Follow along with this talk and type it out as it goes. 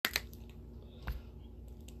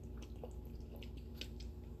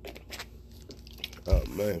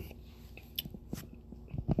man.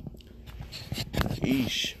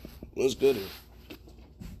 Eesh. What's good?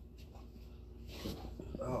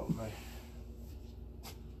 Oh, man.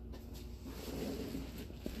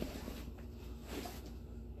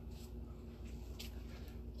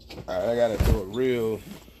 Alright, I gotta do a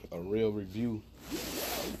real review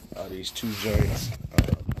of these two joints.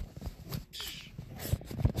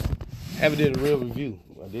 Haven't did a real review.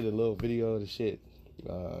 I did a little video of the shit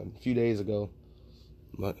a few days ago.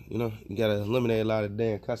 But, you know, you gotta eliminate a lot of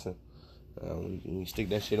damn cussing when you stick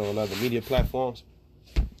that shit on other media platforms.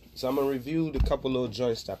 So I'm gonna review the couple little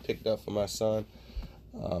joints I picked up for my son.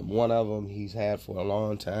 One of them he's had for a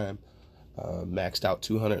long time, maxed out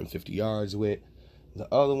 250 yards with. The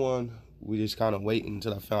other one, we just kind of waiting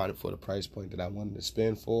until I found it for the price point that I wanted to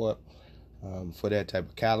spend for that type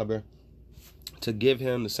of caliber, to give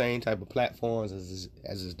him the same type of platforms as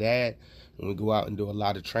his dad when we go out and do a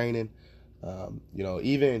lot of training. You know,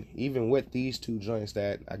 even with these two joints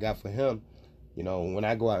that I got for him, you know, when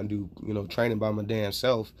I go out and do, you know, training by my damn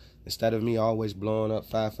self, instead of me always blowing up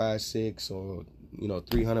 5.56 or, you know,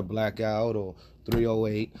 300 blackout or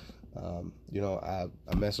 308, you know,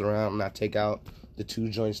 I mess around and I take out the two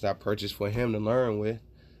joints that I purchased for him to learn with,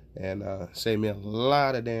 and save me a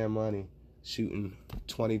lot of damn money shooting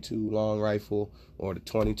 22 long rifle or the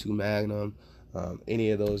 22 Magnum,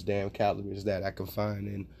 any of those damn calibers that I can find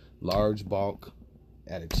in large bulk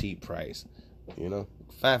at a cheap price. You know,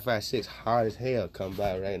 5.56 hard as hell come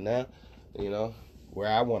by right now, you know, where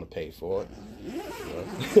I want to pay for it. You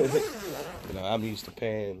know? You know, I'm used to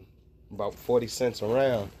paying about 40 cents a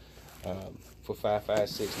round for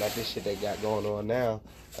 5.56. Not this shit they got going on now,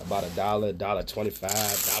 about $1, $1.25,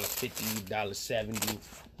 $1.50, $1.70.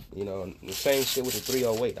 You know, the same shit with the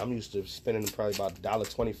 308. I'm used to spending probably about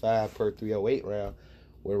 $1.25 per 308 round,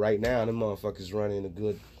 where right now them motherfuckers running a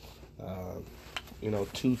good, you know,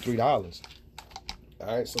 $2, $3.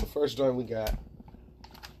 All right, so the first joint we got,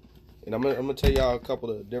 and I'm gonna tell y'all a couple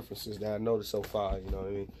of differences that I noticed so far. You know what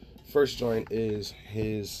I mean? First joint is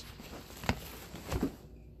his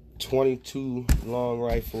 22 long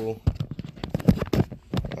rifle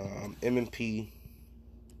M&P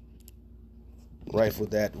rifle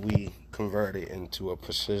that we converted into a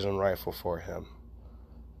precision rifle for him.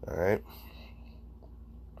 All right,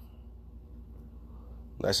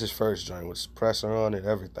 that's his first joint with suppressor on it,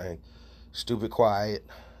 everything. Stupid quiet,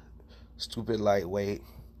 stupid lightweight,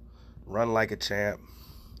 run like a champ.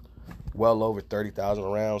 Well over 30,000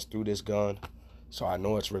 rounds through this gun, so I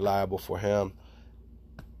know it's reliable for him.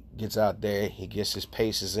 Gets out there, he gets his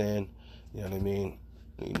paces in, you know what I mean?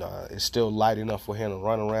 You know, it's still light enough for him to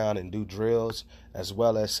run around and do drills, as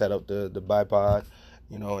well as set up the bipod,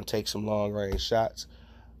 you know, and take some long range shots.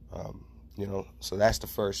 You know, so that's the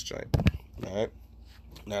first joint. All right.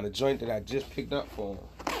 Now the joint that I just picked up for him,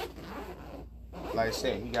 like I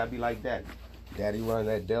said, he gotta be like that. Daddy run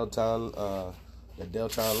that Delton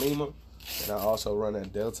Lima, and I also run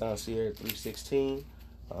that Delton Sierra 316.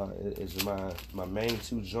 Is my main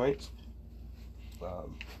two joints.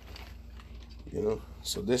 You know,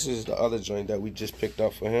 so this is the other joint that we just picked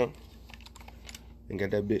up for him, and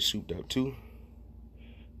got that bitch souped up too.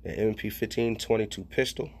 The M&P 15-22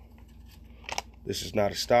 pistol. This is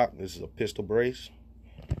not a stock. This is a pistol brace.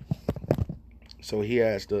 So he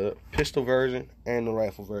has the pistol version and the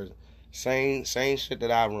rifle version. Same shit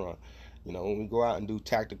that I run. You know, when we go out and do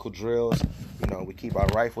tactical drills, you know, we keep our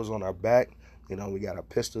rifles on our back. You know, we got our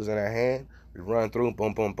pistols in our hand. We run through,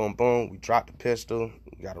 boom, boom, boom, boom. We drop the pistol.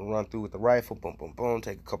 We got to run through with the rifle, boom, boom, boom.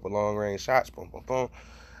 Take a couple long range shots, boom, boom, boom,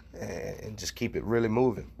 and just keep it really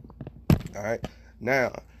moving. All right.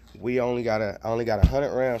 Now I only got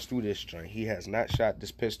 100 rounds through this joint. He has not shot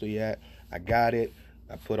this pistol yet. I got it.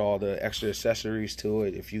 I put all the extra accessories to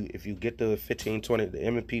it. If you get the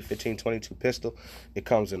M&P 15-22 pistol, it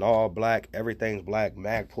comes in all black. Everything's black.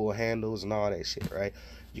 Mag pull handles and all that shit, right?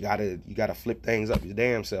 You gotta flip things up your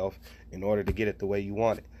damn self in order to get it the way you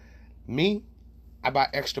want it. Me, I buy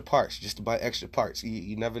extra parts just to buy extra parts.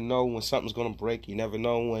 You never know when something's gonna break. You never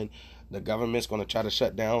know when the government's gonna try to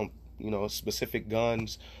shut down, you know, specific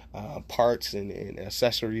guns, parts and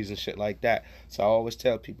accessories and shit like that. So I always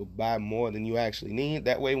tell people, buy more than you actually need.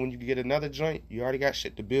 That way when you get another joint, you already got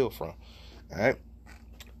shit to build from. All right.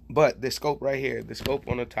 But this scope right here, the scope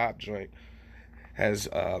on the top joint, has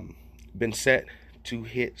been set to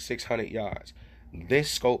hit 600 yards.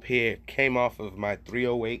 This scope here came off of my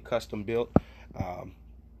 308 custom built.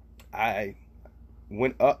 I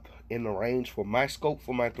went up in the range for my scope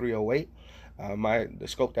for my 308. The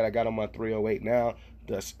scope that I got on my 308 now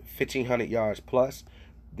does 1,500 yards plus.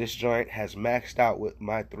 This joint has maxed out with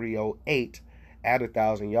my 308 at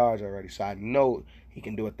 1,000 yards already, so I know He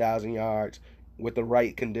can do 1,000 yards with the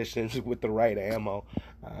right conditions, with the right ammo.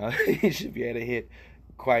 He should be able to hit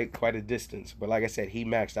quite a distance. But like I said, he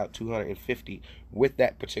maxed out 250 with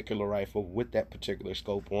that particular rifle, with that particular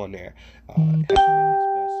scope on there. Has been his best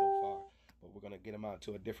so far. But we're gonna get him out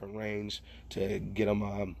to a different range to get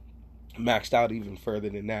him maxed out even further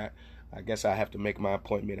than that. I guess I have to make my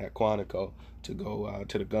appointment at Quantico to go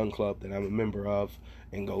to the gun club that I'm a member of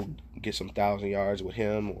and go get some 1,000 yards with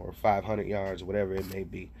him, or 500 yards, whatever it may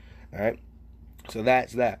be. All right. So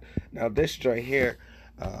that's that. Now this joint here,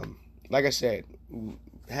 like I said,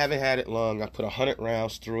 haven't had it long. I put 100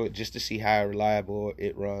 rounds through it just to see how reliable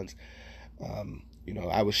it runs.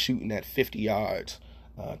 I was shooting at 50 yards,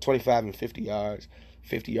 25 and 50 yards,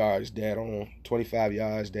 50 yards dead on, 25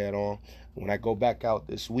 yards dead on. When I go back out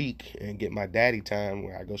this week and get my daddy time,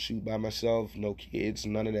 where I go shoot by myself, no kids,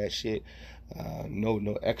 none of that shit,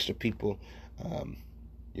 no extra people, I'm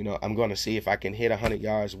going to see if I can hit 100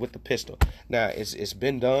 yards with the pistol. Now, it's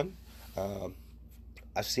been done.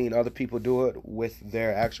 I've seen other people do it with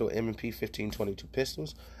their actual M&P 1522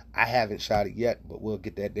 pistols. I haven't shot it yet, but we'll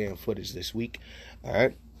get that damn footage this week. All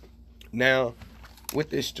right. Now, with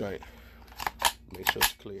this joint, make sure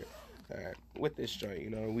it's clear. All right. With this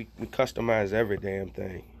joint, we customize every damn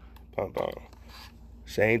thing. Pump on.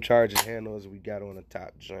 Same charging handle as we got on the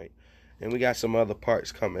top joint. And we got some other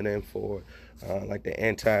parts coming in for like the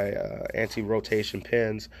anti-rotation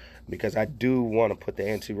pins, because I do want to put the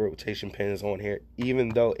anti-rotation pins on here, even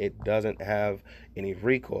though it doesn't have any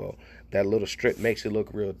recoil. That little strip makes it look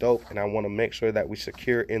real dope, and I want to make sure that we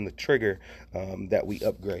secure in the trigger that we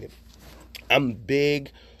upgrade. I'm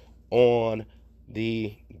big on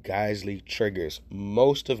the Geissele triggers.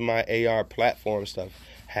 Most of my AR platform stuff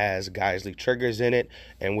has Geissele triggers in it,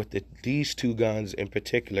 and with these two guns in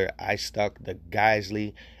particular, I stuck the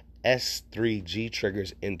Geissele S3G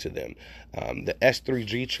triggers into them. The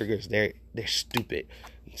S3G triggers, they're stupid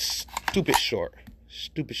short,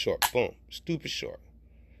 boom, stupid short,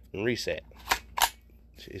 and reset.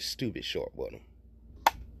 It's stupid short with them.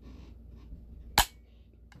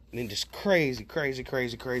 And then just crazy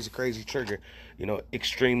trigger.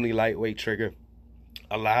 Extremely lightweight trigger.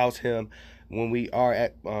 Allows him, when we are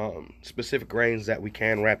at specific range that we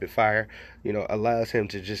can rapid fire, allows him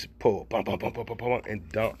to just pull, bump, and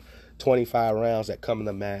dump 25 rounds that come in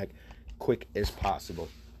the mag quick as possible.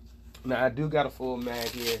 Now, I do got a full mag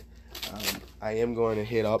here. I am going to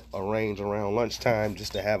hit up a range around lunchtime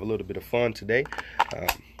just to have a little bit of fun today.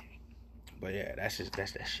 But yeah, that's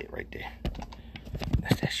that shit right there.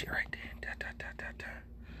 That's that shit right there.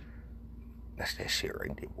 That's that shit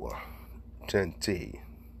right there, boy. I'm trying to tell you.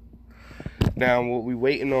 Now, what we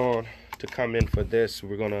waiting on to come in for this,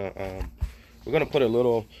 we're gonna put a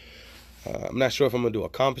little. I'm not sure if I'm gonna do a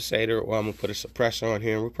compensator or I'm gonna put a suppressor on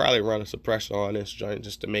here. We'll probably run a suppressor on this joint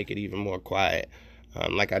just to make it even more quiet,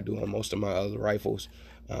 like I do on most of my other rifles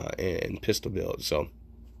and pistol builds. So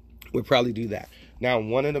we'll probably do that. Now,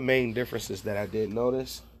 one of the main differences that I did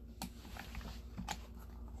notice.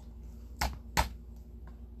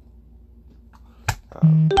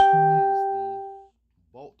 Is the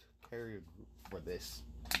bolt carrier group for this.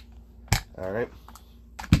 All right.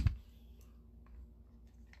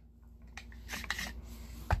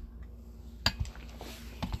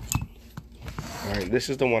 All right, this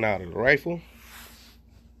is the one out of the rifle.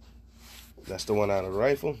 That's the one out of the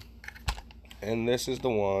rifle. And this is the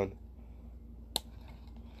one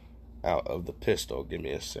out of the pistol. Give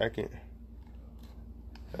me a second.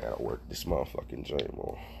 I gotta work this motherfucking joint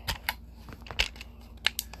more.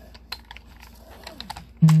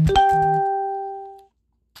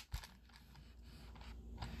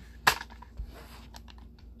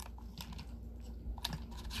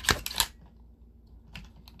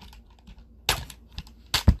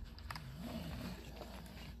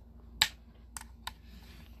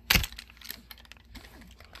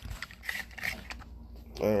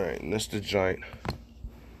 Alright, and this is the joint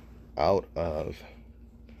out of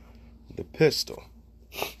the pistol.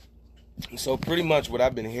 So pretty much what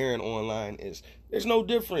I've been hearing online is there's no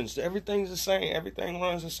difference. Everything's the same. Everything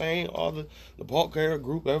runs the same. All the bolt carrier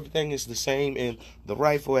group, everything is the same in the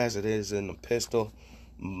rifle as it is in the pistol.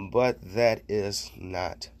 But that is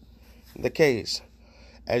not the case.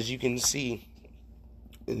 As you can see,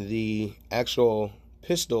 the actual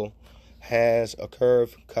pistol has a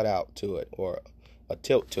curve cut out to it, or a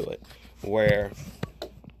tilt to it, where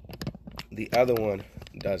the other one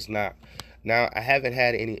does not. Now, I haven't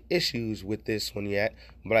had any issues with this one yet,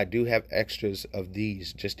 but I do have extras of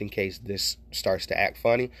these just in case this starts to act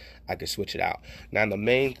funny. I can switch it out. Now, the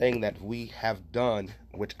main thing that we have done,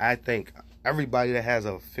 which I think everybody that has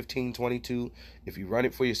a 1522, if you run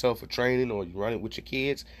it for yourself for training or you run it with your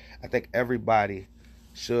kids, I think everybody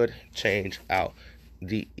should change out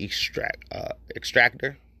the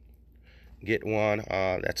extractor. Get one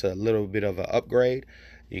that's a little bit of an upgrade.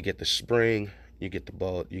 You get the spring, you get the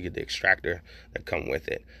bolt, you get the extractor that come with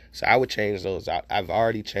it. So I would change those out. I've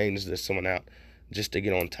already changed this one out just to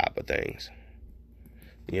get on top of things,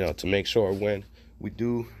 to make sure when we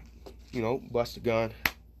do, bust the gun,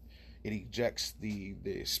 it ejects the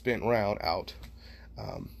spent round out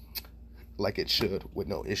like it should with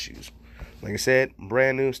no issues. Like I said,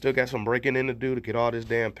 brand new, still got some breaking in to do to get all this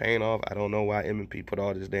damn paint off. I don't know why M&P put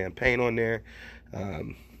all this damn paint on there.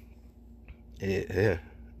 It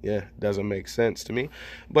doesn't make sense to me,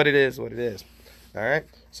 but it is what it is. All right,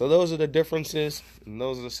 so those are the differences and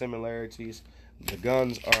those are the similarities. The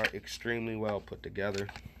guns are extremely well put together,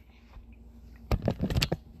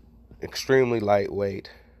 extremely lightweight,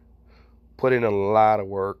 put in a lot of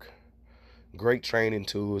work. Great training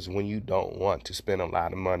tools when you don't want to spend a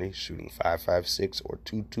lot of money shooting 5.56 or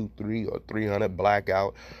 223 or 300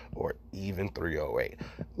 blackout or even 308.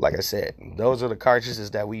 Like I said, those are the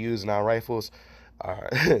cartridges that we use in our rifles.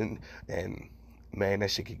 And man,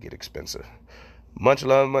 that shit could get expensive. Much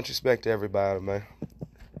love, much respect to everybody, man.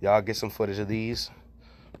 Y'all get some footage of these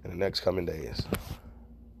in the next coming days.